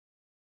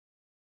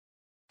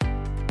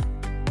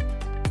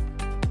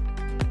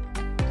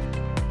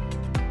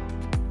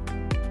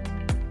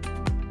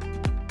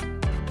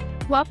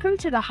Welcome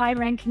to the High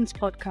Rankings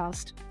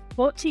podcast,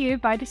 brought to you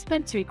by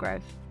Dispensary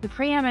Growth, the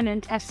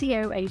preeminent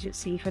SEO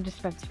agency for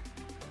dispensaries.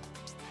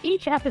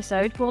 Each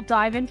episode will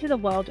dive into the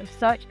world of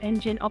search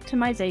engine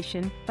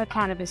optimization for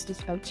cannabis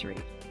dispensaries.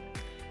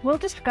 We'll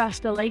discuss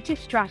the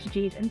latest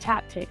strategies and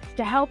tactics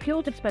to help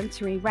your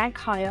dispensary rank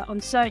higher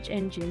on search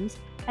engines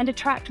and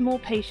attract more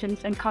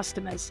patients and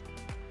customers.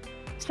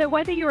 So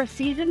whether you're a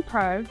seasoned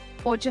pro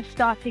or just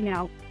starting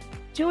out,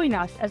 join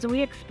us as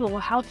we explore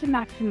how to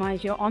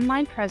maximize your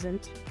online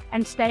presence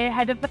and stay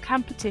ahead of the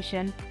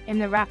competition in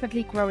the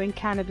rapidly growing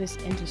cannabis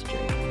industry.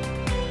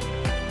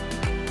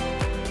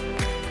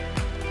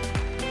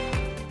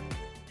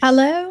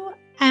 Hello,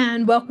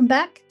 and welcome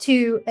back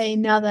to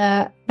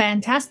another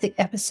fantastic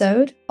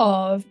episode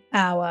of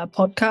our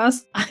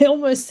podcast. I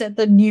almost said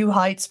the New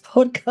Heights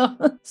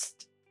podcast.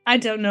 I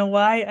don't know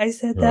why I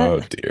said that.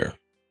 Oh, dear.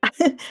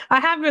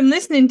 I have been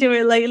listening to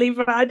it lately,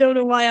 but I don't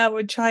know why I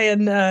would try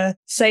and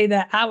say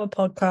that our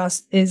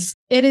podcast is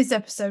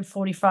episode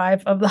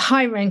 45 of the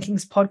High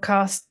Rankings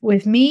podcast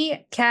with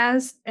me,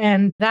 Kaz,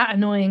 and that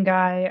annoying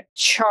guy,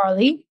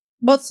 Charlie.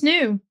 What's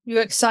new? You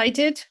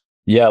excited?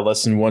 Yeah,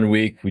 less than 1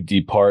 week, we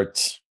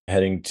depart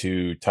heading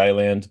to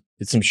Thailand.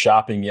 Did some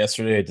shopping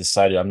yesterday. I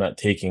decided I'm not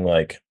taking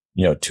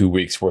 2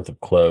 weeks worth of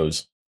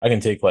clothes. I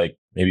can take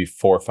maybe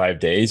 4 or 5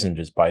 days and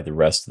just buy the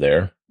rest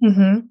there.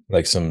 Mm-hmm.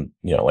 Like some,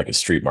 like a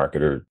street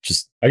market, or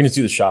I can just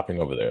do the shopping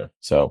over there.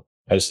 So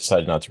I just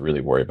decided not to really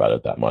worry about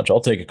it that much.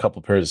 I'll take a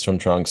couple pairs of swim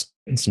trunks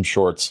and some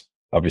shorts,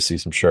 obviously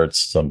some shirts,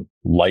 some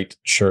light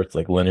shirts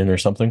like linen or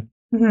something.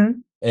 Mm-hmm.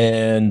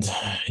 And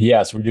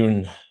yeah, so we're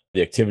doing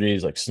the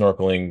activities like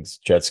snorkeling,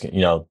 jet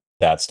skiing,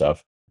 that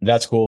stuff.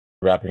 That's cool.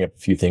 Wrapping up a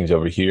few things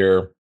over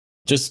here.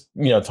 Just,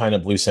 tying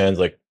up loose ends,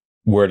 like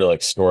where to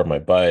store my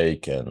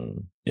bike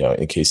and,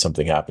 in case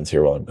something happens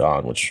here while I'm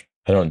gone, which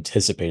I don't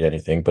anticipate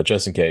anything, but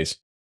just in case.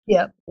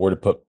 Yeah. Where to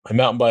put my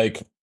mountain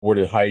bike, where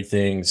to hide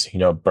things,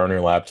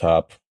 burner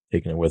laptop,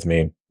 taking it with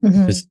me.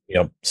 Mm-hmm. Just,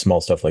 small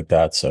stuff like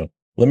that. So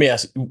let me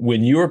ask,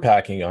 when you were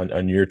packing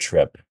on your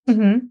trip,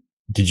 Mm-hmm.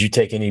 did you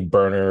take any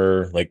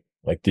burner, like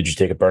did you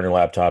take a burner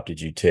laptop? Did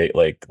you take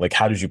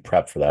how did you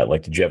prep for that?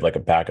 Did you have a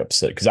backup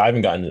set? Because I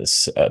haven't gotten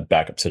this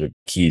backup set of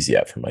keys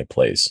yet for my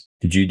place.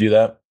 Did you do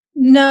that?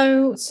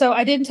 No, so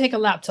I didn't take a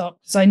laptop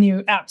because I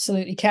knew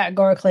absolutely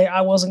categorically I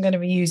wasn't going to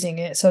be using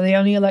it. So the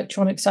only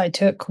electronics I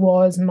took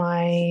was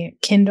my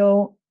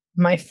Kindle,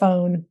 my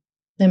phone,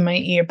 and my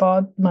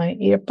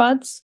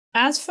earbuds.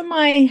 As for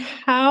my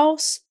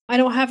house, I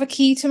don't have a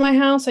key to my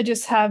house. I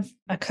just have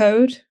a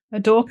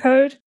door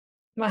code.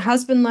 My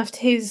husband left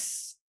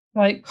his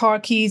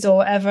car keys or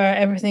whatever,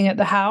 everything at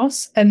the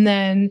house. And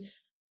then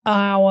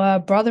our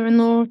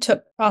brother-in-law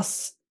took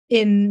us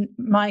in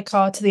my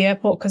car to the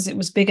airport because it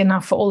was big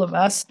enough for all of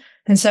us.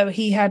 And so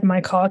he had my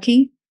car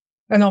key.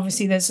 And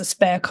obviously there's a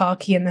spare car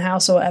key in the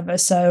house or whatever.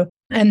 So,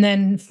 and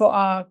then for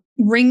our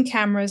Ring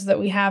cameras that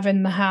we have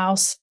in the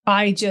house,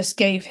 I just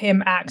gave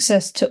him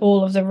access to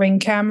all of the Ring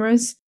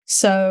cameras.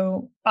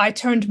 So I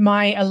turned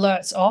my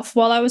alerts off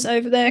while I was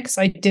over there because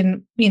I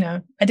didn't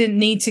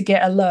need to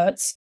get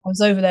alerts. I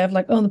was over there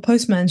the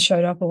postman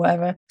showed up or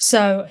whatever.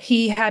 So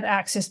he had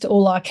access to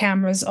all our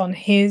cameras on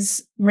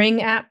his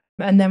Ring app.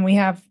 And then we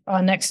have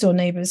our next door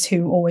neighbors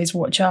who always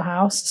watch our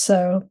house.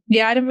 So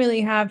yeah, I didn't really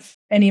have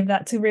any of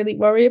that to really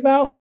worry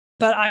about,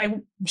 but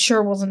I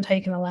sure wasn't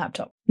taking a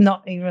laptop,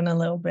 not even a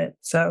little bit.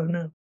 So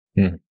no.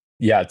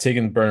 Yeah.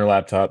 Taking the burner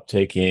laptop,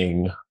 I'm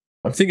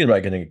thinking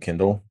about getting a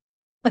Kindle.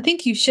 I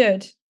think you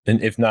should.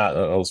 And if not,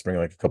 I'll just bring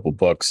a couple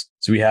books.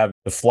 So we have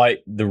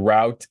the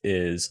route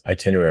is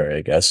itinerary,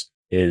 I guess,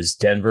 is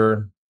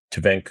Denver to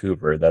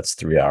Vancouver. That's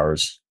 3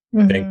 hours.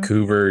 Mm-hmm.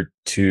 Vancouver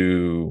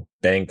to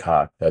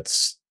Bangkok.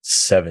 That's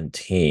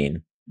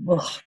 17.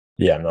 Ugh.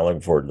 Yeah, I'm not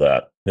looking forward to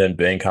that. Then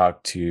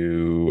Bangkok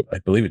to, I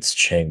believe it's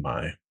Chiang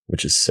Mai,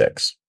 which is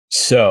 6.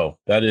 So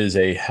that is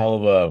a hell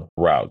of a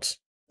route.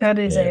 That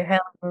is a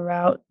hell of a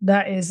route.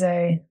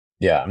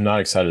 Yeah, I'm not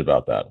excited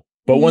about that.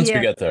 But once we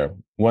get there,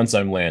 once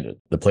I'm landed,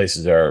 the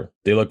places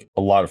they look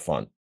a lot of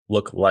fun.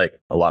 Look like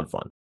a lot of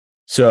fun.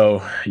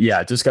 So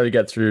yeah, just got to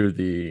get through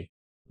the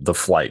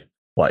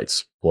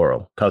flights,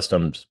 plural,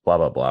 customs, blah,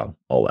 blah, blah,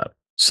 all that.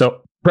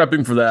 So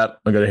prepping for that.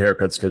 I got a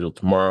haircut scheduled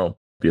tomorrow.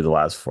 Be the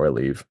last before I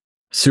leave.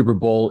 Super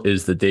Bowl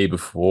is the day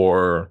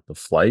before the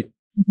flight.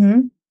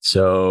 Mm-hmm.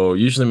 So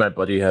usually my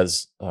buddy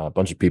has a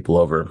bunch of people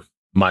over.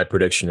 My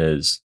prediction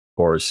is, of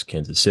course,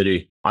 Kansas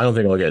City. I don't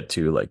think I'll get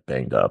too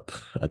banged up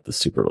at the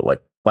Super Bowl.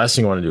 Last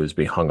thing I want to do is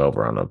be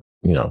hungover on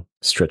a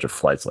stretch of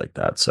flights like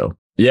that. So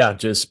yeah,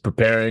 just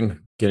preparing,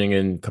 getting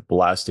in a couple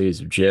last days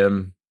of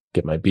gym,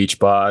 get my beach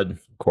bod.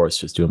 Of course,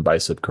 just doing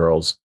bicep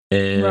curls.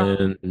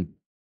 And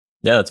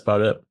yeah, that's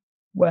about it.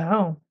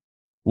 Wow.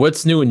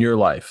 What's new in your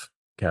life,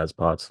 Kaz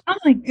Potts? Oh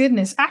my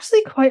goodness.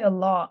 Actually, quite a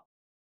lot.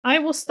 I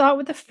will start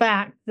with the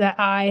fact that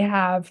I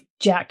have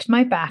jacked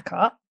my back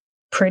up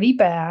pretty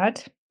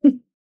bad.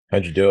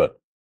 How'd you do it?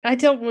 I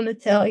don't want to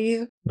tell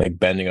you.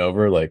 Bending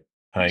over,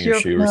 tying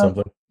your shoe or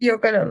something? You're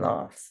going to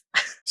laugh.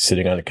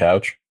 Sitting on a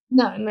couch?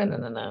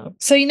 No.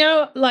 So,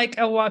 like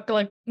a walk,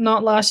 like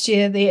not last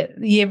year, the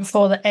year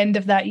before, the end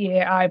of that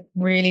year, I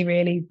really,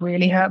 really,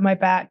 really hurt my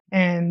back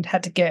and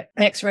had to get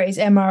x-rays,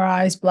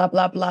 MRIs, blah,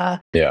 blah, blah.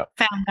 Yeah.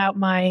 Found out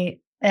my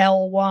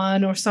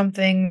L1 or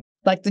something,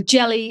 like the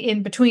jelly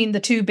in between the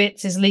two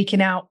bits is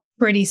leaking out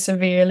pretty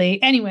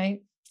severely.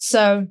 Anyway,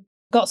 so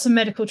got some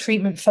medical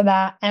treatment for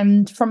that.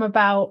 And from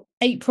about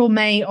April,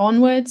 May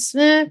onwards,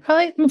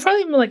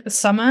 probably more like the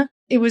summer,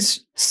 it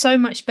was so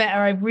much better.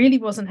 I really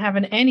wasn't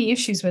having any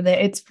issues with it.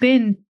 It's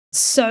been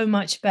so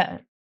much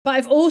better. But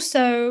I've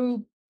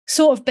also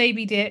sort of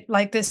babied it.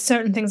 Like there's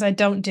certain things I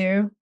don't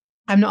do.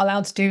 I'm not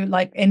allowed to do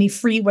like any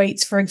free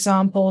weights, for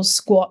example,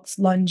 squats,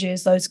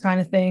 lunges, those kind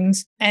of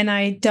things. And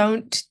I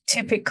don't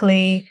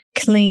typically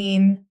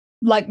clean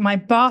like my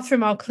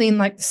bathroom. I'll clean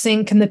like the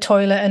sink and the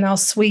toilet and I'll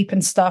sweep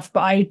and stuff, but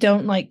I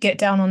don't like get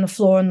down on the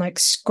floor and like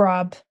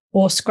scrub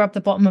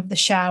the bottom of the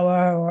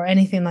shower or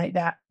anything like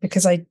that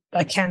because I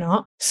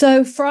cannot.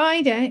 So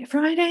Friday,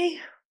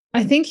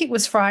 I think it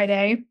was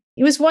Friday.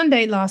 It was one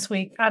day last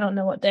week. I don't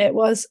know what day it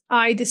was.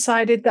 I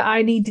decided that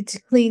I needed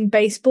to clean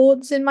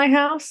baseboards in my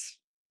house.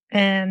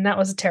 And that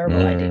was a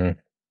terrible idea.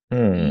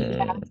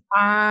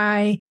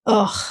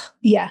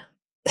 Yeah.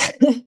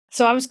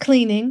 So I was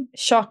cleaning,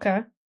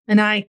 shocker. And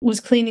I was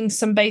cleaning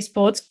some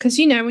baseboards because,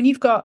 when you've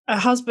got a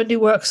husband who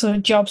works on a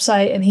job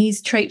site and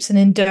he's traipsing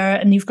in dirt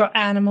and you've got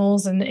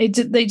animals and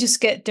they just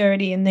get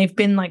dirty and they've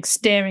been like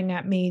staring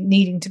at me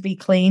needing to be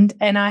cleaned.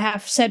 And I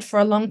have said for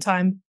a long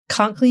time,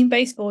 can't clean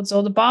baseboards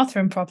or the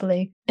bathroom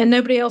properly. And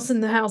nobody else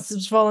in the house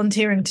is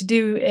volunteering to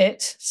do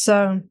it.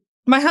 So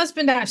my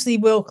husband actually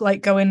will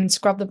like go in and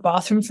scrub the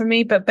bathroom for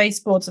me, but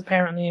baseboards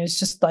apparently is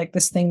just like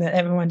this thing that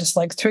everyone just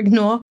likes to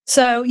ignore.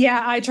 So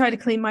yeah, I try to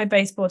clean my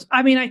baseboards.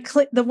 I mean,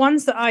 the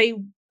ones that I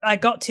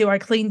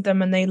cleaned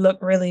them and they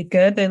look really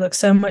good. They look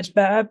so much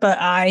better. But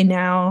I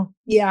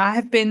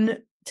have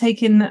been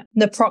taking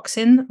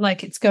naproxen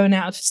like it's going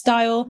out of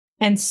style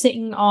and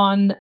sitting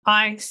on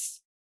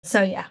ice.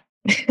 So yeah,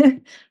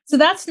 so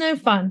that's no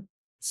fun.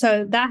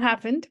 So that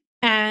happened.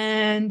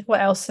 And what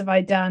else have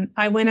I done?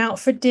 I went out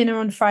for dinner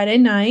on Friday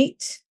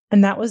night,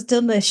 and that was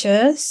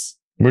delicious.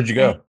 Where'd you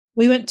go?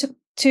 We went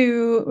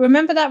to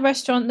remember that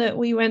restaurant that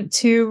we went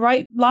to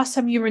right last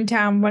time you were in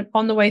town, went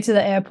on the way to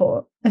the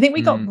airport. I think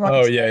we got brunch.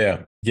 Oh,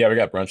 yeah. Yeah, we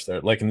got brunch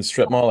there. Like in the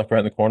strip mall, like right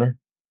in the corner?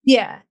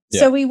 Yeah.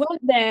 So we went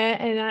there,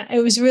 and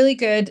it was really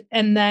good.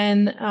 And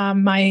then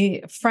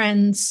my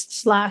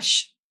friends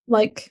 /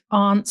 like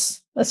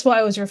aunts, that's why I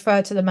always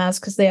refer to them as,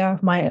 because they are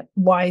my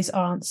wise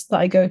aunts that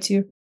I go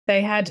to.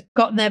 They had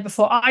gotten there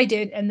before I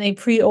did, and they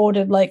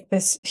pre-ordered like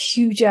this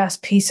huge ass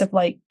piece of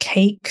like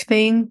cake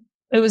thing.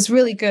 It was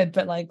really good,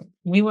 but like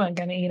we weren't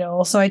going to eat it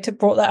all. So I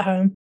brought that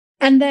home.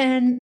 And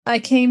then I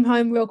came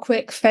home real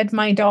quick, fed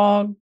my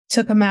dog,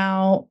 took him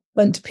out,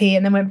 went to pee,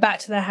 and then went back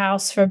to the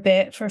house for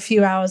a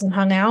few hours and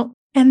hung out.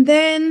 And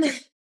then,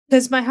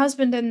 because my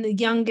husband and the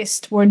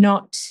youngest were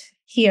not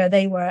here,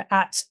 they were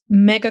at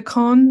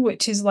MegaCon,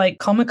 which is like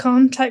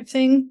Comic-Con type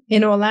thing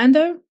in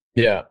Orlando.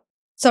 Yeah.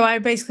 So I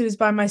basically was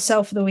by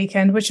myself for the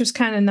weekend, which was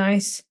kind of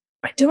nice.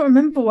 I don't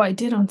remember what I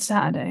did on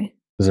Saturday. I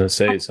was going to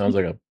say, it sounds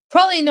like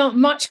probably not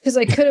much because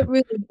I couldn't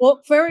really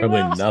walk very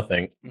well. Probably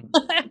nothing.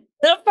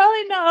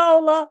 Probably not a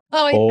whole lot.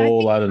 Oh, a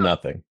whole lot of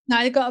nothing. No,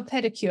 I got a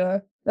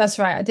pedicure. That's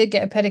right. I did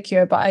get a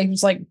pedicure, but I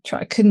was like,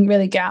 I couldn't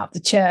really get out of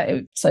the chair. It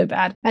was so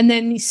bad. And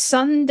then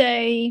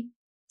Sunday,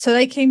 so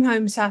they came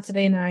home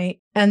Saturday night.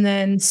 And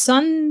then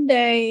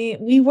Sunday,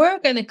 we were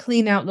going to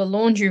clean out the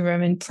laundry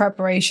room in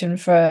preparation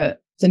for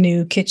the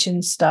new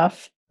kitchen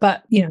stuff.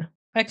 But,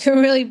 I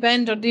couldn't really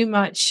bend or do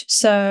much.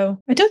 So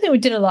I don't think we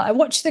did a lot. I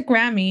watched the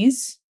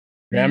Grammys.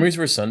 Grammys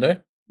were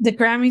Sunday? The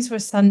Grammys were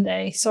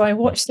Sunday. So I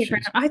watched the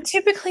Grammys. I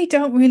typically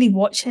don't really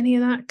watch any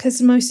of that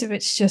because most of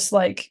it's just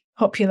like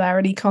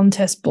popularity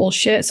contest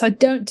bullshit. So I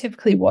don't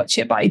typically watch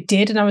it, but I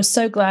did. And I was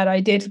so glad I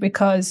did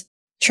because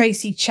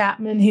Tracy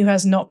Chapman, who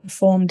has not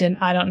performed in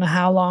I don't know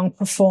how long,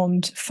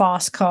 performed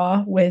Fast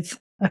Car with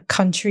a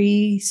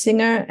country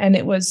singer, and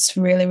it was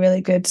really,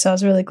 really good. So I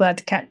was really glad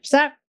to catch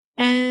that.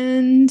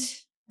 And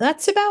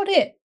that's about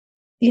it.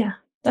 Yeah,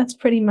 that's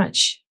pretty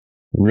much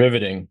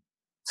riveting.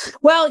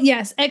 Well,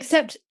 yes,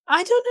 except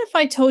I don't know if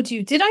I told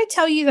you. Did I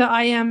tell you that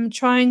I am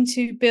trying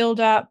to build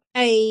up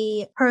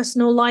a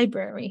personal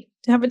library?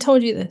 Have I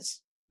told you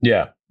this?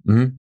 Yeah.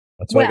 Mm-hmm.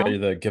 That's why I got you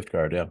the gift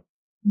card. Yeah.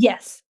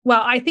 Yes.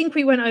 Well, I think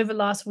we went over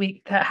last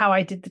week how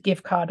I did the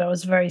gift card. I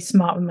was very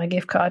smart with my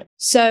gift card.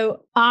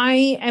 So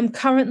I am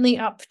currently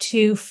up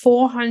to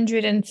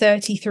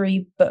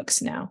 433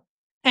 books now.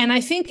 And I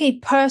think a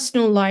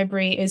personal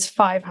library is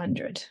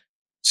 500.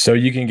 So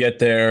you can get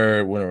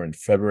there when we're in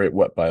February,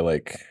 by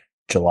like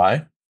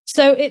July?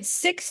 So it's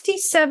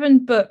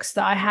 67 books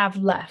that I have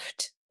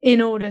left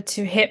in order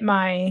to hit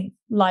my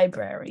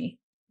library,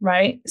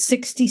 right?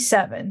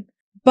 67.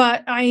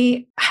 But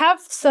I have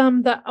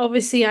some that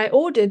obviously I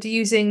ordered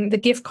using the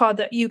gift card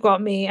that you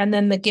got me and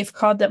then the gift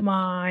card that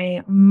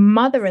my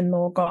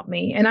mother-in-law got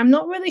me. And I'm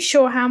not really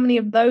sure how many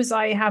of those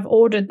I have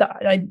ordered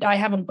that I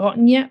haven't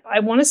gotten yet. I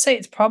want to say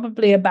it's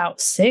probably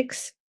about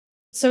 6.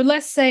 So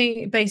let's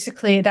say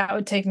basically that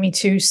would take me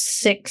to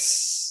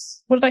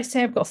what did I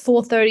say? I've got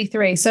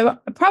 433. So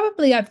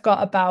probably I've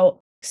got about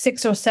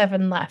 6 or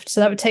 7 left. So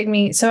that would take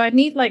me, so I'd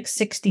need like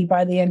 60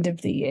 by the end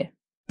of the year.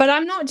 But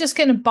I'm not just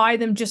going to buy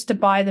them just to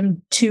buy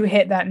them to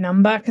hit that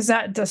number, because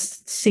that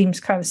just seems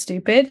kind of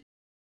stupid.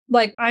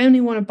 Like, I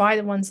only want to buy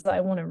the ones that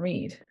I want to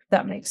read, if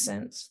that makes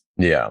sense.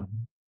 Yeah.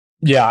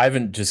 Yeah, I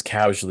haven't just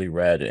casually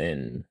read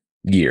in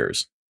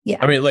years. Yeah.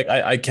 I mean, like,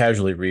 I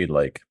casually read,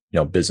 like,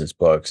 business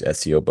books,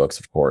 SEO books,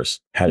 of course,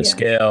 how to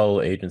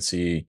scale,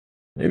 agency,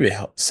 maybe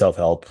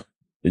self-help,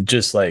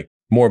 just like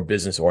more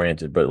business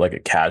oriented, but like a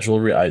casual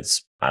read,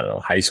 I don't know,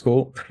 high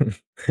school.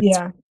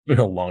 Yeah. It's been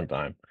a long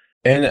time.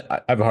 And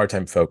I have a hard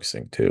time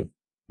focusing too.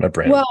 My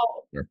brain.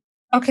 Well,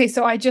 okay,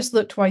 so I just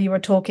looked while you were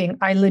talking.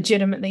 I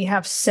legitimately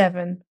have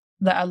 7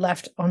 that are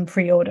left on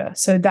pre-order.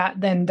 So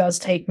that then does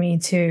take me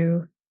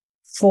to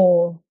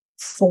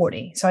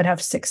 440. So I'd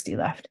have 60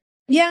 left.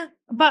 Yeah,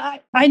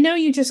 but I know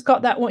you just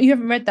got that one. You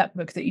haven't read that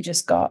book that you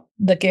just got,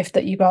 the gift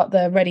that you got,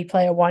 the Ready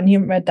Player One. You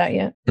haven't read that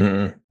yet?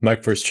 My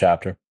first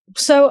chapter.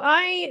 So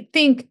I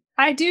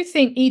do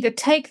think either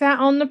take that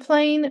on the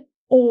plane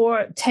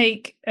or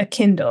take a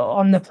Kindle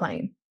on the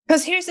plane.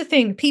 Because here's the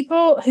thing,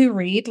 people who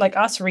read, like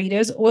us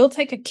readers, will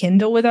take a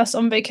Kindle with us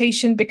on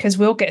vacation because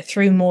we'll get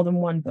through more than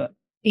one book.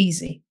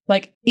 Easily.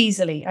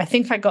 I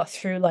think I got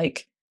through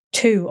like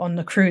 2 on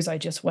the cruise I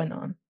just went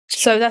on.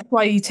 So that's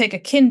why you take a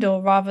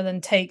Kindle rather than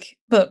take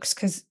books,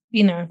 because,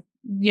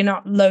 you're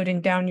not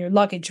loading down your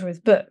luggage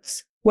with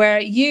books.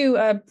 Where you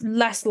are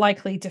less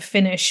likely to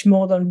finish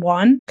more than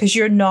one because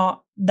you're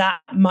not that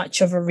much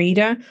of a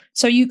reader.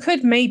 So you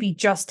could maybe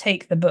just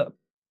take the book.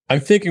 I'm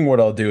thinking what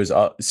I'll do is,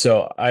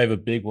 so I have a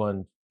big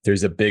one.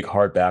 There's a big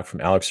hardback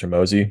from Alex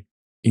Hormozy.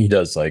 He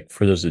does, like,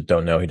 for those that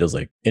don't know, he does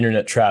like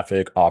internet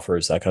traffic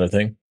offers, that kind of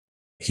thing.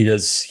 He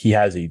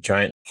has a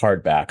giant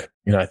hardback.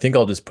 I think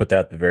I'll just put that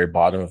at the very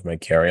bottom of my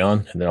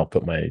carry-on, and then I'll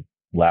put my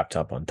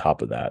laptop on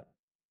top of that,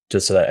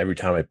 just so that every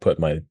time I put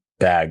my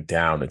bag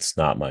down, it's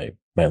not my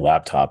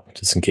laptop,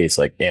 just in case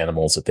like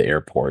animals at the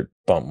airport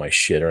bump my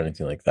shit or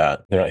anything like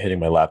that. They're not hitting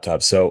my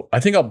laptop. So I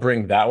think I'll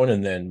bring that one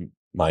and then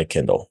my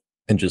Kindle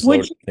and just load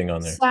everything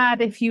on there.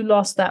 Sad if you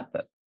lost that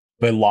book.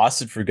 But I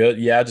lost it for good.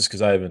 Yeah, just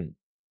because I haven't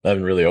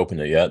really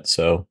opened it yet.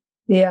 So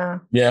yeah,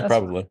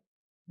 probably.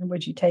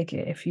 Would you take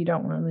it if you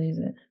don't want to lose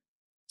it?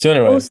 So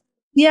anyway. Also,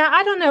 yeah,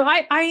 I don't know.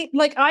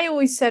 I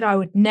always said I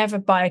would never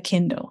buy a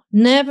Kindle.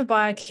 Never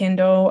buy a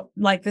Kindle.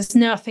 Like, there's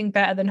nothing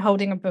better than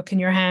holding a book in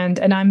your hand.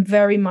 And I'm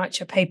very much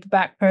a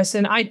paperback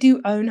person. I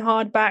do own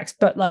hardbacks,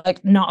 but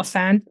like not a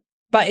fan.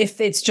 But if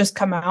it's just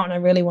come out and I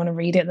really want to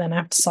read it, then I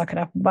have to suck it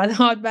up and buy the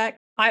hardback.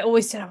 I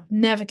always said I would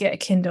never get a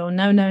Kindle.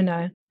 No, no,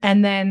 no.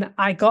 And then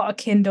I got a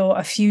Kindle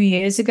a few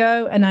years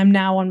ago, and I'm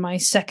now on my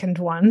second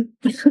one.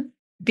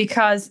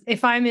 Because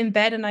if I'm in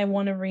bed and I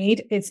want to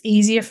read, it's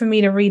easier for me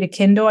to read a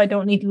Kindle. I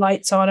don't need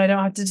lights on. I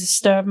don't have to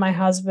disturb my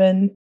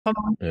husband. If I'm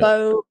on the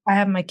boat, I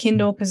have my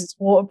Kindle because it's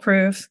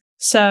waterproof.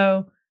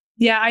 So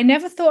yeah, I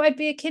never thought I'd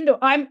be a Kindle.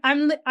 I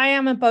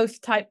am a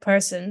both type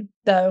person,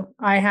 though.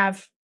 I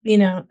have,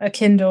 a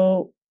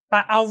Kindle.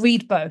 I'll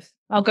read both.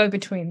 I'll go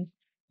between.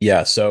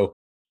 Yeah, so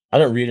I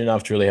don't read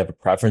enough to really have a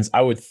preference.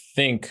 I would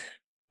think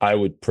I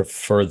would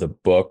prefer the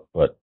book,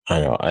 but I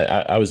don't know.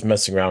 I was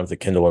messing around with the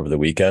Kindle over the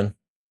weekend.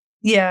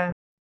 Yeah.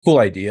 Cool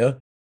idea.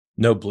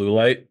 No blue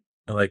light.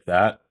 I like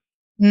that.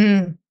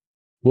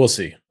 We'll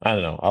see. I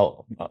don't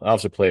know. I'll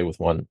have to play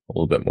with one a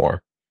little bit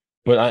more.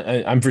 But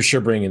I'm for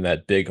sure bringing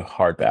that big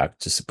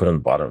hardback just to put on the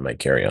bottom of my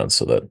carry-on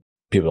so that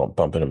people don't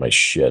bump into my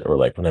shit, or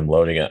like when I'm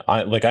loading it.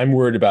 I'm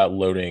worried about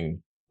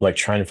loading, like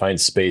trying to find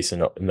space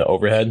in the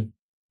overhead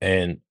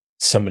and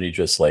somebody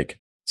just like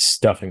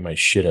stuffing my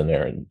shit in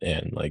there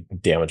and like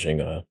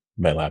damaging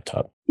my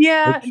laptop.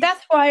 Yeah,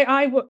 that's why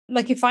I would,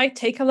 like, if I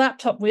take a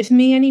laptop with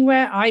me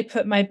anywhere, I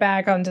put my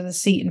bag under the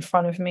seat in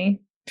front of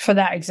me for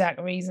that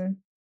exact reason.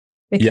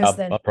 Because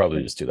I'll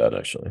probably just do that,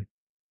 actually.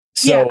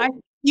 So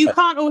you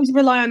can't always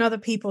rely on other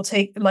people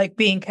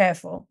being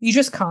careful. You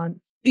just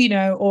can't,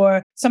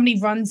 or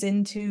somebody runs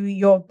into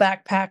your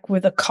backpack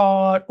with a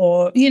cart,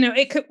 or,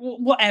 it could,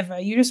 whatever.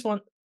 You just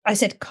want, I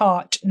said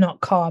cart,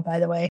 not car, by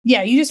the way.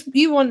 Yeah,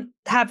 you want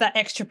to have that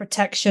extra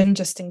protection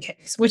just in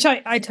case, which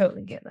I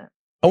totally get that.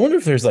 I wonder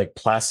if there's like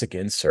plastic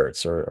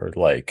inserts or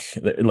like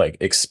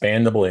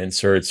expandable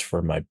inserts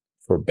for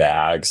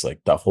bags,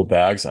 like duffel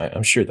bags.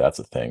 I'm sure that's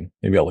a thing.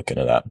 Maybe I'll look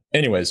into that.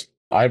 Anyways,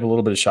 I have a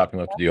little bit of shopping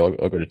left to do.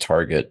 I'll go to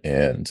Target,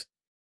 and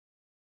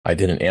I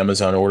did an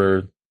Amazon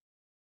order,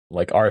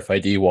 like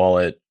RFID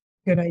wallet.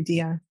 Good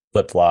idea.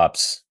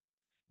 Flip-flops.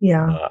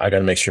 Yeah. I got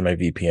to make sure my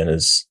VPN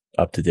is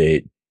up to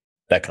date,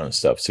 that kind of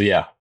stuff. So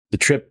yeah, the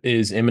trip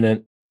is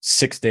imminent,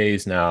 6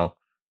 days now,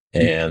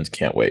 and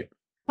can't wait.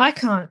 I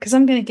can't, because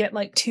I'm going to get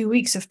like 2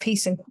 weeks of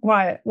peace and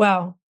quiet.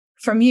 Well,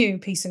 from you,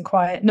 peace and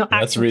quiet. Not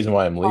that's the reason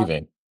why I'm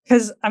leaving.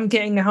 Because I'm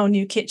getting a whole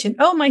new kitchen.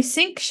 Oh, my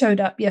sink showed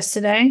up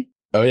yesterday.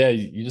 Oh yeah,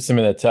 you just sent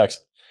me that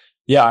text.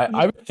 Yeah,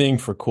 I have a thing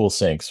for cool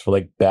sinks, for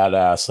like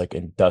badass, like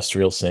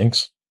industrial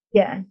sinks.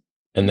 Yeah.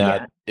 And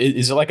that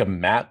is it like a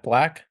matte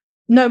black?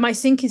 No, my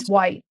sink is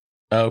white.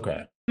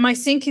 Okay. My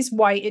sink is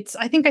white.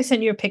 I think I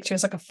sent you a picture.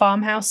 It's like a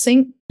farmhouse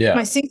sink. Yeah.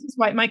 My sink is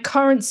white. My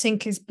current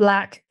sink is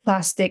black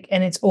plastic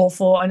and it's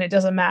awful. And it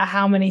doesn't matter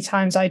how many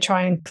times I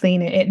try and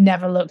clean it, it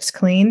never looks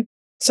clean.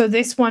 So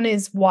this one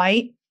is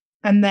white.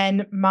 And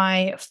then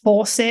my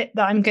faucet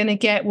that I'm going to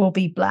get will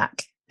be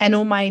black. And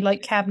all my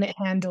like cabinet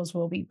handles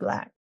will be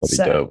black.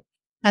 That'll be dope.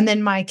 And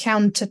then my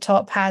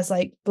countertop has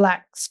like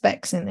black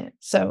specks in it.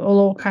 So it'll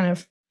all kind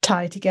of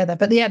tie together.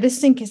 But yeah, this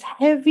sink is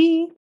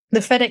heavy. The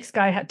FedEx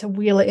guy had to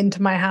wheel it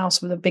into my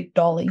house with a big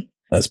dolly.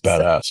 That's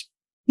badass.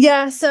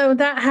 So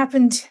that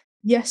happened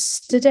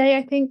yesterday,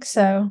 I think.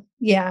 So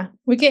yeah,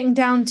 we're getting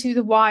down to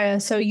the wire.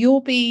 So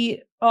you'll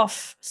be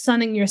off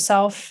sunning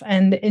yourself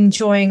and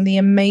enjoying the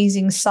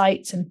amazing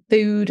sights and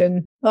food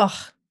and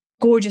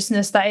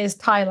gorgeousness that is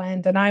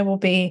Thailand. And I will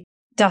be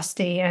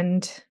dusty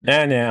and...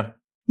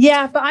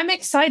 Yeah, but I'm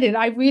excited.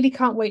 I really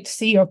can't wait to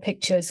see your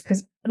pictures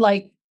because,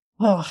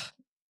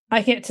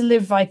 I get to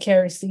live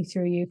vicariously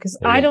through you because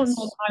I don't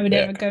know if I would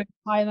ever go to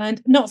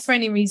Thailand. Not for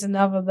any reason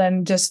other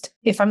than just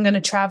if I'm going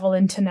to travel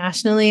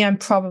internationally, I'm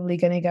probably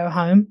going to go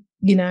home,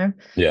 you know?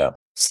 Yeah.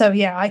 So,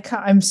 yeah, I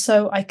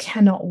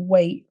cannot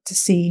wait to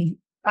see.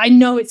 I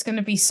know it's going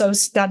to be so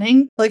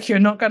stunning. Like, you're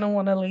not going to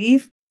want to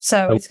leave.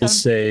 So I will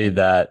say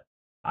that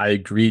I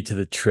agreed to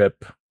the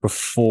trip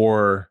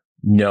before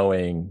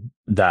knowing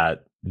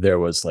that there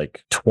was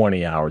like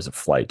 20 hours of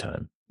flight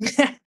time.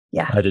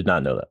 Yeah. I did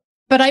not know that.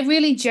 But I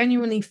really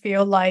genuinely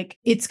feel like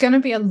it's going to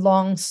be a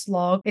long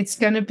slog. It's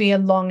going to be a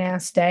long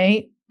ass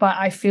day. But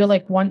I feel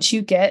like once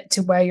you get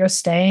to where you're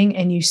staying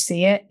and you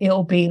see it,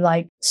 it'll be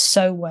like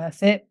so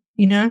worth it,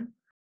 you know?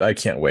 I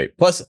can't wait.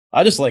 Plus,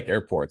 I just like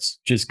airports.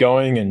 Just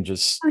going and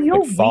just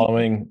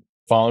following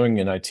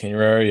an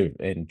itinerary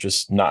and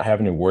just not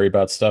having to worry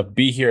about stuff.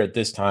 Be here at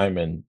this time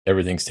and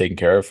everything's taken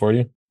care of for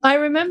you. I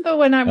remember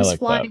when I was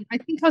flying, I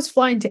think I was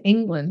flying to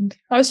England.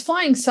 I was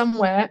flying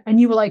somewhere and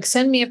you were like,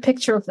 send me a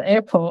picture of the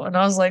airport. And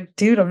I was like,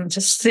 dude, I'm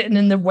just sitting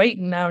in the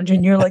waiting lounge.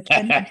 And you're like,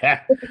 and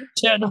I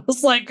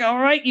was like, all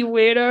right, you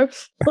weirdo.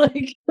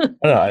 Like,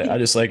 I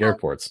just like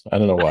airports. I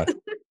don't know why.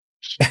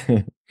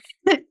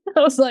 I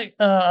was like,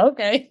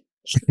 okay.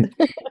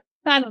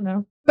 I don't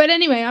know. But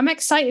anyway, I'm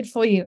excited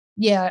for you.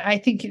 Yeah, I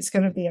think it's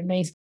going to be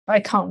amazing.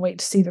 I can't wait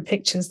to see the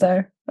pictures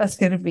though. That's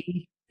going to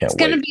be,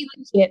 going to be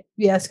legit.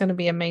 Yeah, it's going to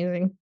be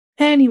amazing.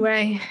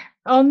 Anyway,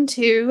 on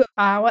to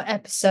our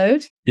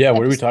episode. Yeah,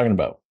 what are we talking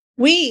about?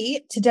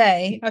 We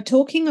today are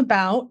talking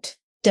about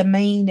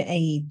domain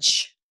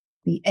age,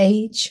 the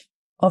age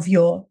of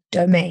your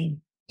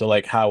domain. So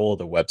like how old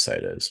a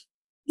website is.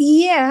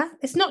 Yeah,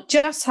 it's not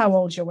just how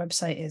old your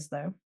website is,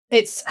 though.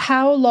 It's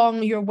how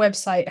long your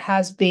website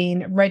has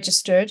been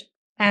registered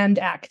and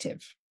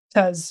active.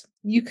 Because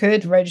you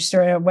could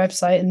register a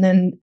website and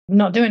then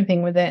not do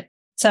anything with it.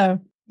 So,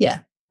 yeah.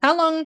 How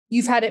long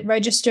you've had it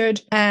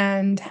registered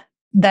and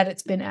that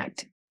it's been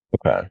active.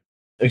 Okay.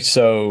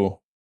 So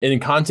in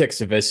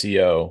context of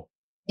SEO,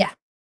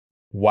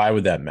 why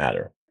would that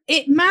matter?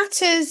 It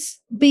matters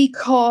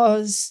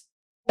because,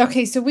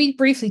 so we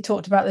briefly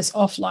talked about this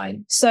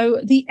offline. So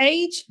the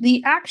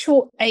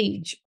actual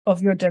age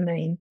of your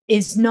domain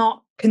is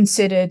not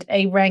considered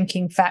a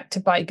ranking factor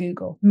by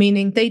Google,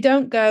 meaning they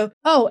don't go,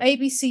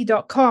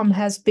 abc.com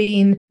has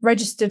been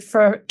registered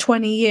for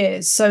 20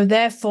 years, so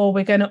therefore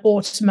we're going to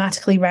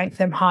automatically rank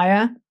them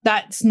higher.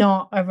 That's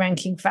not a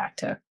ranking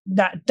factor.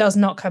 That does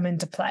not come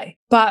into play.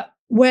 But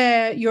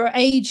where your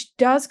age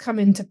does come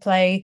into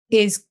play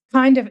is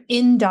kind of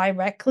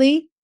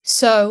indirectly.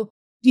 So,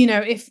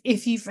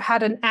 if you've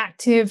had an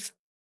active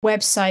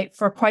website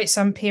for quite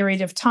some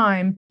period of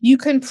time, you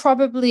can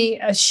probably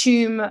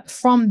assume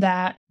from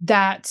that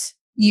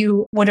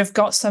you would have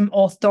got some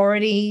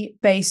authority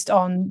based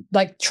on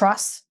like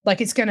trust,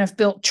 like it's going to have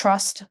built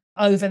trust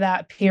over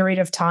that period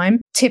of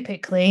time,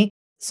 typically.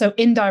 So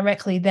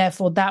indirectly,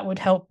 therefore, that would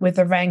help with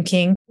the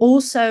ranking.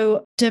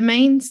 Also,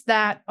 domains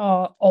that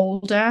are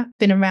older,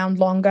 been around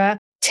longer,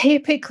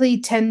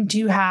 typically tend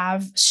to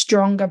have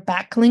stronger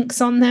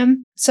backlinks on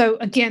them. So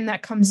again,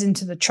 that comes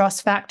into the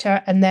trust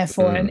factor and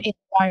therefore an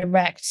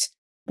indirect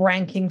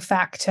ranking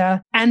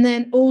factor. And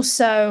then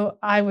also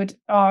I would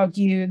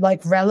argue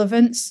like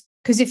relevance,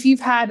 because if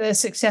you've had a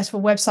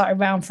successful website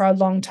around for a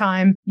long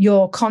time,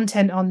 your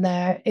content on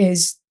there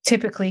is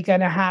typically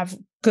going to have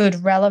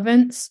good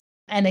relevance.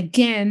 And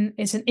again,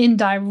 it's an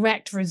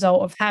indirect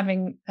result of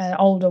having an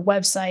older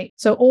website.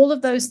 So all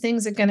of those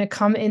things are going to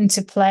come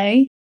into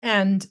play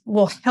and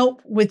will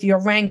help with your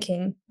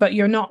ranking, but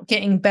you're not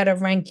getting better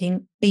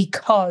ranking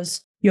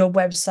because your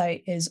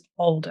website is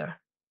older.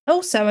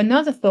 Also,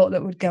 another thought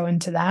that would go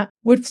into that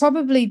would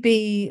probably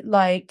be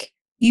like,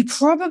 you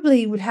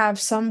probably would have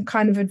some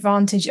kind of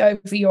advantage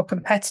over your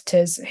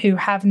competitors who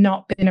have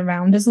not been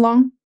around as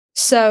long.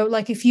 So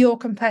like if your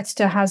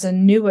competitor has a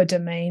newer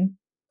domain,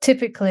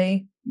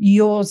 typically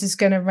yours is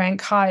going to rank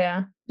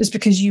higher just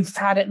because you've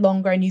had it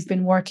longer and you've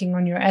been working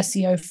on your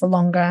SEO for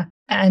longer.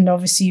 And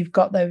obviously you've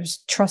got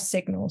those trust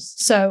signals.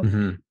 So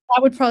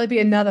that would probably be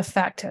another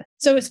factor.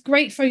 So it's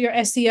great for your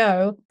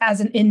SEO as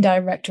an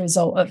indirect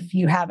result of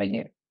you having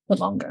it for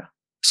longer.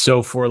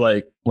 So for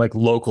like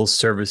local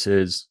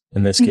services,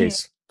 in this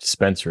case,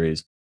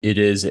 dispensaries, it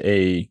is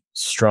a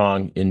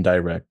strong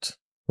indirect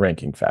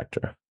ranking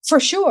factor. For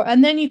sure.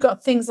 And then you've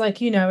got things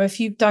like,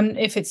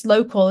 if it's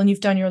local and you've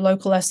done your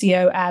local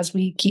SEO as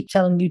we keep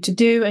telling you to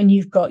do, and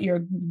you've got your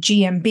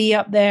GMB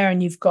up there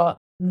and you've got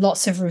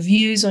lots of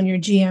reviews on your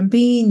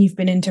GMB and you've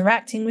been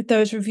interacting with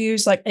those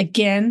reviews, like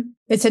again,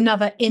 it's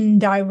another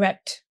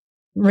indirect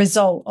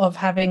result of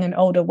having an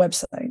older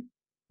website.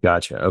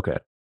 Gotcha. Okay.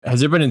 Has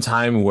there been a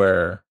time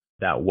where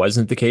that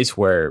wasn't the case,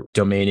 where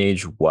domain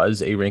age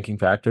was a ranking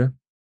factor?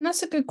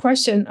 That's a good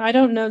question. I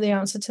don't know the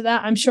answer to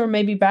that. I'm sure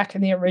maybe back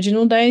in the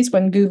original days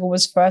when Google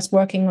was first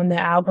working on their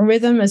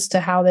algorithm as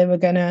to how they were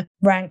going to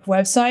rank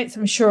websites,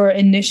 I'm sure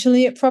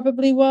initially it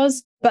probably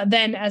was. But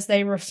then as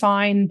they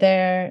refined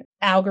their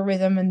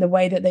algorithm and the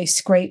way that they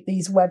scrape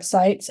these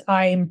websites,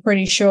 I'm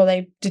pretty sure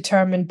they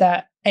determined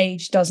that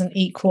age doesn't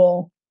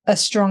equal a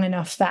strong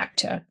enough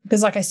factor.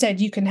 Because like I said,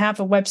 you can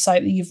have a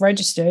website that you've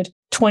registered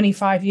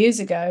 25 years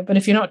ago, but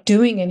if you're not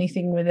doing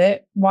anything with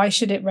it, why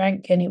should it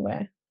rank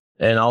anywhere?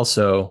 And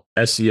also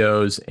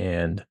SEOs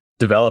and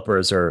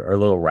developers are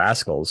little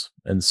rascals.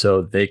 And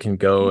so they can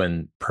go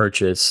and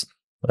purchase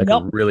like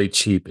a really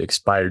cheap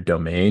expired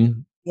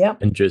domain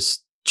and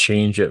just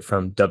change it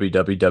from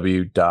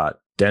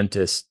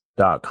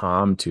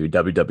www.dentist.com to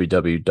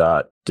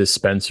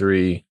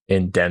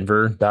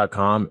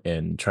www.dispensaryindenver.com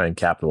and try and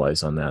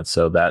capitalize on that.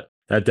 So that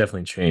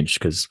definitely changed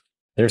because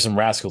there's some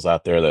rascals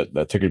out there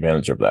that took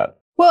advantage of that.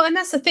 Well, and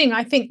that's the thing.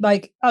 I think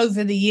like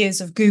over the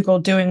years of Google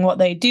doing what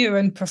they do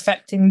and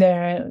perfecting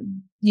their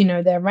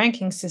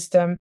ranking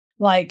system,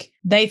 like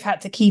they've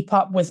had to keep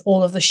up with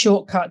all of the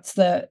shortcuts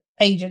that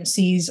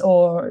agencies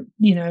or,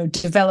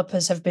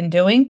 developers have been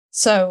doing.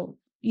 So,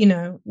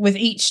 with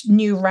each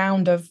new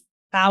round of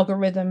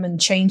algorithm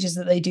and changes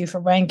that they do for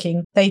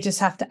ranking, they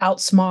just have to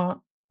outsmart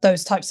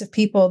those types of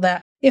people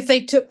that if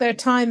they took their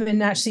time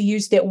and actually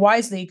used it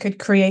wisely, could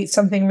create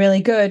something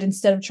really good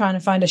instead of trying to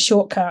find a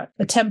shortcut,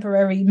 a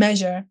temporary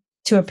measure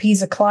to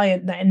appease a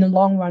client that in the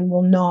long run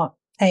will not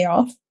pay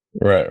off.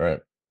 Right.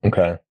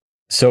 Okay.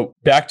 So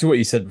back to what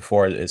you said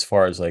before, as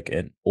far as like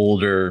an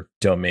older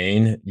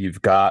domain,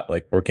 you've got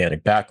like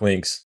organic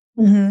backlinks,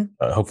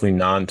 hopefully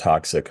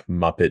non-toxic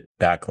Muppet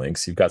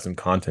backlinks. You've got some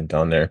content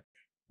on there.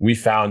 We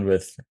found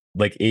with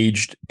like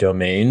aged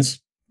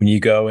domains, when you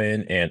go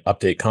in and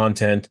update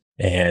content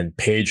and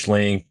page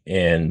link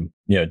and,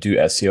 do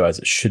SEO as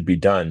it should be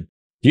done,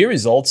 you get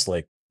results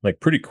like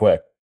pretty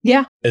quick.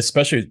 Yeah.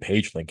 Especially with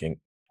page linking.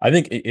 I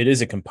think it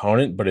is a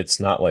component, but it's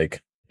not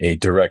like a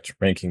direct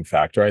ranking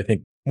factor. I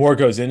think more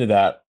goes into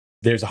that.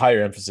 There's a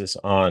higher emphasis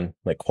on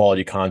like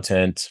quality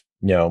content,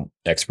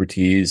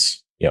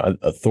 expertise,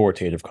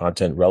 authoritative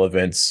content,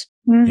 relevance,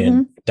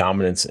 and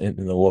dominance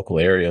in the local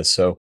area.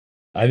 So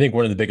I think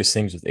one of the biggest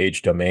things with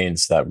age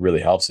domains that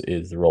really helps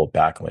is the role of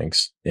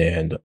backlinks.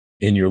 And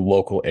in your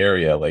local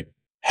area, like,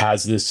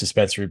 has this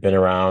dispensary been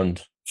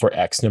around for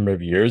X number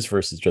of years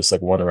versus just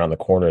like one around the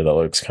corner that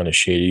looks kind of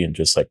shady and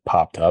just like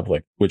popped up?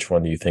 Like, which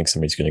one do you think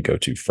somebody's going to go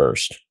to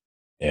first?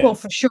 Yeah. Well,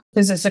 for sure,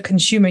 because as a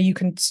consumer, you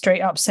can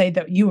straight up say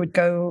that you would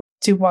go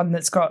to one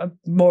that's got a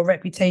more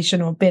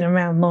reputation or been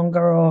around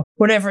longer or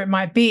whatever it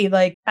might be.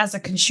 Like, as a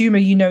consumer,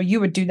 you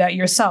would do that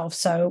yourself.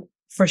 So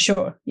for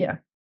sure, yeah.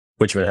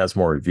 Which one has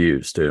more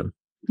reviews too?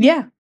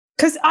 Yeah.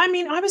 Because I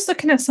was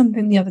looking at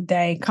something the other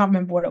day, can't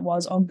remember what it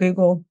was, on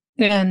Google.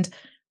 And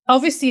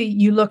obviously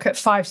you look at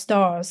 5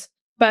 stars,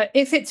 but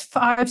if it's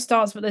 5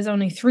 stars, but there's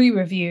only 3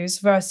 reviews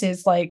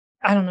versus like,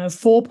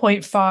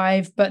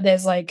 4.5, but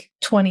there's like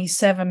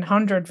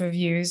 2,700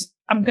 reviews,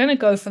 I'm going to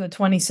go for the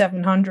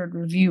 2,700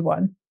 review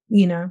one,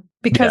 because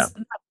that's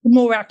a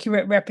more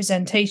accurate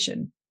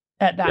representation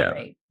at that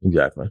rate.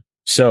 Exactly.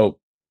 So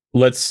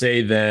let's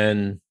say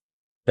then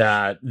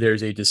that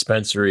there's a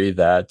dispensary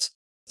that's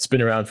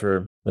been around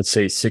for, let's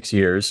say, 6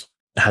 years,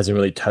 hasn't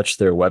really touched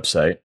their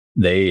website.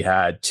 They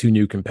had 2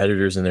 new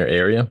competitors in their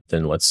area,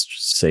 then let's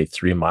just say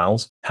 3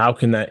 miles. How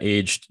can that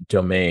aged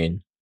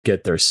domain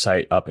get their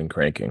site up and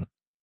cranking?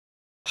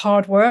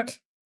 Hard work.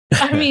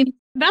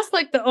 That's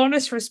like the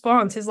honest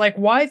response is like,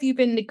 why have you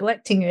been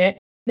neglecting it?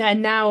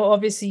 And now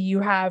obviously you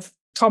have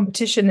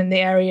competition in the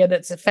area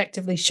that's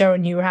effectively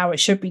showing you how it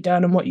should be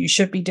done and what you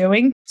should be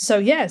doing.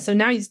 So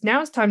now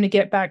it's time to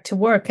get back to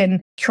work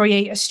and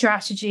create a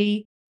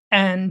strategy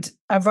and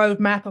a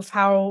roadmap of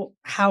how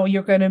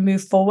you're going to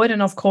move forward.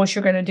 And of course,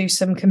 you're going to do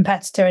some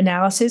competitor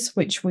analysis,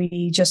 which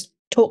we just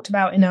talked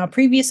about in our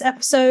previous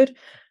episode.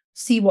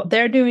 See what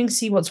they're doing,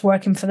 see what's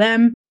working for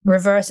them,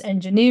 reverse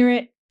engineer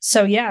it.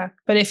 So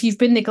but if you've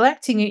been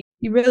neglecting it,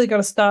 you really got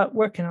to start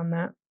working on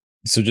that.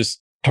 So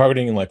just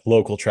targeting like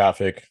local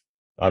traffic,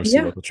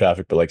 obviously local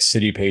traffic, but like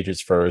city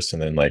pages first,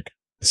 and then like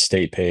the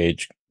state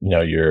page,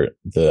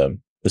 the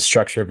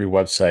structure of your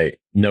website,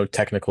 no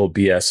technical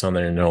BS on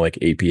there, no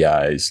like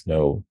APIs,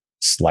 no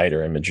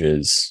slider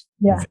images,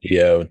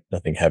 video,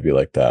 nothing heavy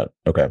like that.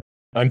 Okay.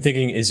 I'm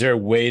thinking, is there a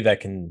way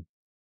that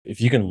if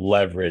you can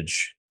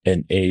leverage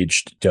an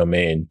aged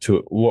domain to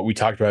what we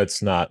talked about,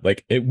 it's not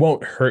like, it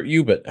won't hurt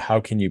you, but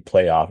how can you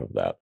play off of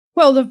that?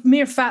 Well, the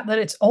mere fact that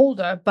it's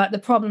older, but the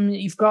problem that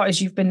you've got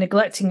is you've been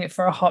neglecting it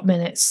for a hot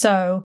minute.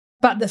 So,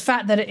 but the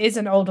fact that it is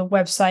an older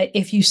website,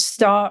 if you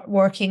start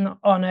working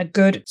on a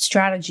good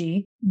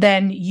strategy,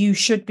 then you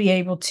should be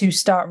able to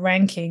start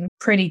ranking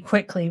pretty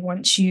quickly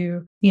once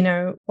you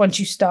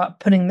start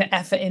putting the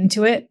effort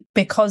into it,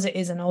 because it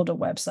is an older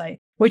website,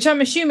 which I'm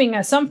assuming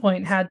at some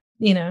point had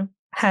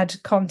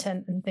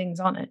content and things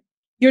on it.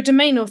 Your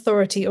domain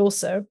authority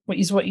also, which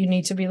is what you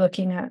need to be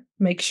looking at.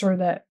 Make sure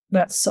that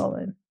that's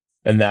solid.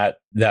 And that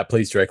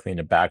plays directly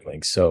into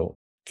backlinks. So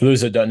for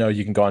those that don't know,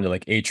 you can go onto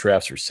like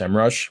Ahrefs or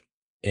SEMrush,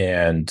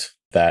 and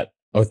that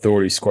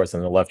authority scores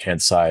on the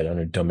left-hand side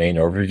under domain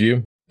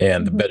overview.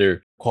 And the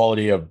better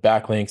quality of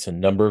backlinks and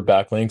number of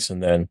backlinks,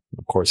 and then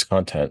of course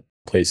content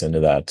plays into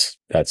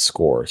that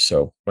score.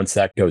 So once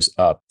that goes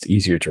up, it's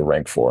easier to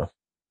rank for.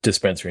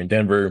 Dispensary in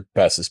Denver,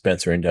 best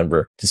dispensary in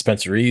Denver,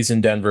 dispensaries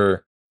in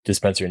Denver,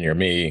 dispensary near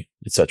me,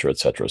 et cetera, et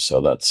cetera.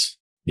 So that's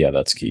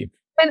key.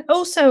 And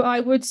also, I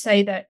would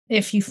say that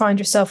if you find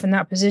yourself in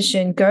that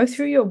position, go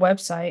through your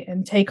website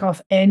and take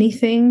off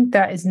anything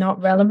that is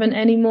not relevant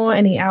anymore,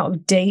 any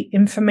out-of-date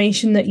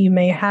information that you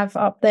may have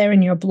up there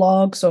in your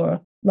blogs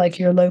or like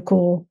your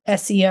local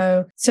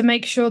SEO, to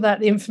make sure that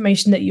the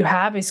information that you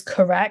have is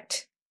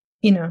correct.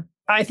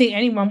 I think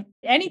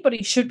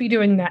anybody should be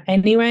doing that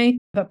anyway,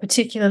 but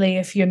particularly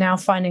if you're now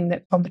finding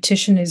that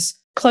competition is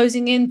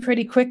closing in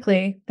pretty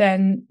quickly,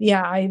 then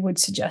yeah, I would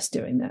suggest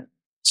doing that.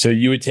 So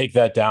you would take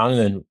that down, and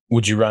then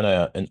would you run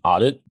an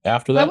audit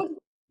after that?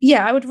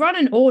 I would run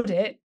an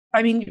audit.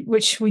 I mean,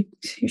 which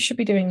you should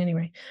be doing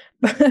anyway.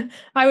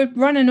 I would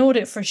run an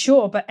audit for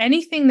sure, but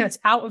anything that's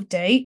out of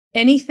date,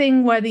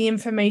 anything where the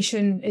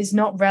information is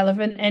not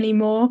relevant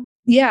anymore,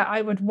 yeah,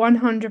 I would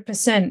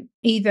 100%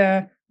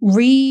 either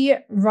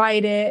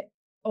rewrite it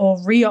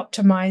or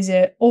re-optimize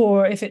it,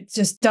 or if it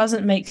just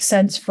doesn't make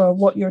sense for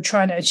what you're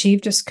trying to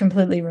achieve, just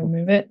completely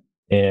remove it.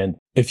 And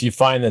if you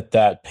find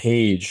that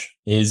page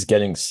is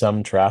getting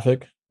some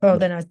traffic,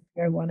 then I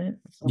want it.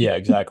 Yeah,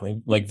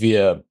 exactly. Like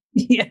via,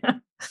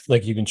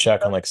 like you can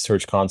check on like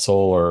Search Console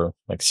or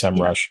like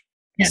SEMrush,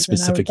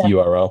 specific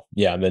URL.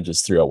 Yeah, and then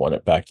just 301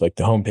 it back to like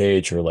the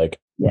homepage or like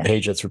the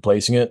page that's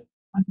replacing it.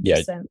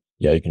 100%.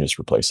 Yeah, you can just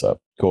replace that.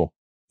 Cool.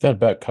 That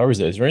about covers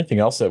it. Is there anything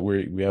else that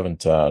we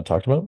haven't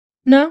talked about?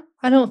 No,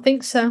 I don't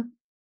think so.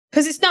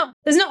 Because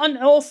there's not an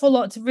awful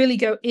lot to really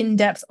go in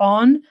depth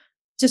on.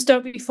 Just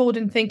don't be fooled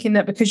in thinking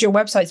that because your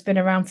website's been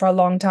around for a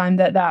long time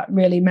that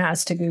really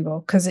matters to Google,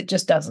 because it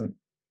just doesn't.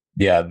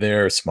 Yeah,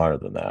 they're smarter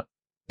than that.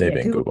 They've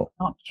been Google.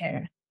 Don't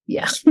care.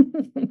 Yeah.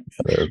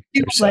 They're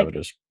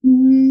savages.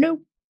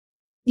 Nope.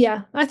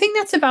 Yeah, I think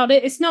that's about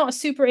it. It's not a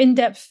super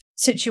in-depth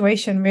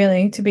situation,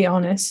 really, to be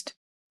honest.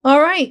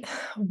 All right.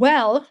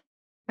 Well,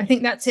 I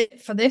think that's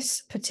it for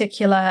this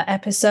particular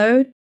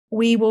episode.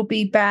 We will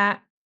be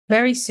back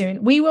very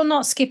soon. We will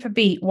not skip a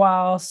beat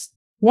whilst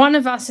one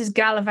of us is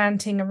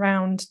gallivanting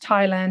around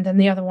Thailand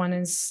and the other one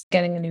is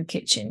getting a new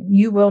kitchen.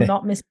 You will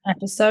not miss an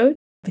episode,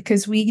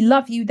 because we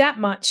love you that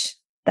much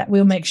that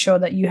we'll make sure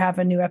that you have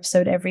a new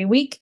episode every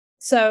week.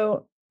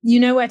 So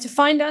you know where to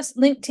find us: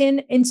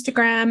 LinkedIn,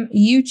 Instagram,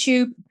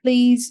 YouTube.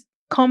 Please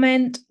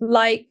comment,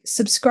 like,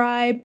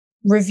 subscribe,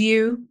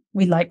 review.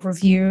 We like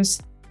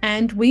reviews.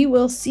 And we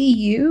will see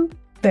you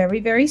very,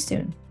 very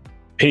soon.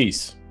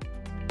 Peace.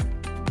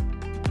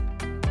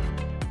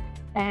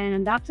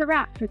 And that's a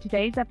wrap for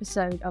today's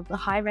episode of the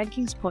High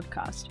Rankings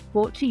podcast,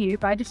 brought to you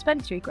by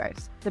Dispensary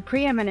Growth, the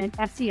preeminent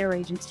SEO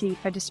agency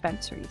for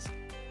dispensaries.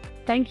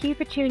 Thank you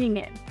for tuning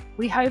in.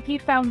 We hope you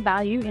found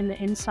value in the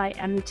insight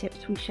and the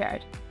tips we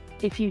shared.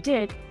 If you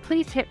did,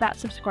 please hit that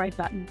subscribe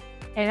button.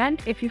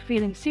 And if you're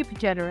feeling super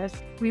generous,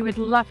 we would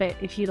love it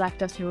if you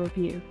left us a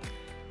review.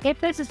 If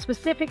there's a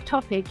specific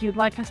topic you'd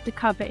like us to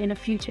cover in a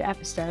future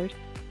episode,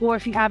 or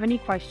if you have any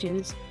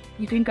questions,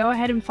 you can go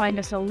ahead and find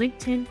us on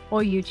LinkedIn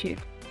or YouTube.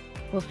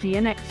 We'll see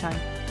you next time.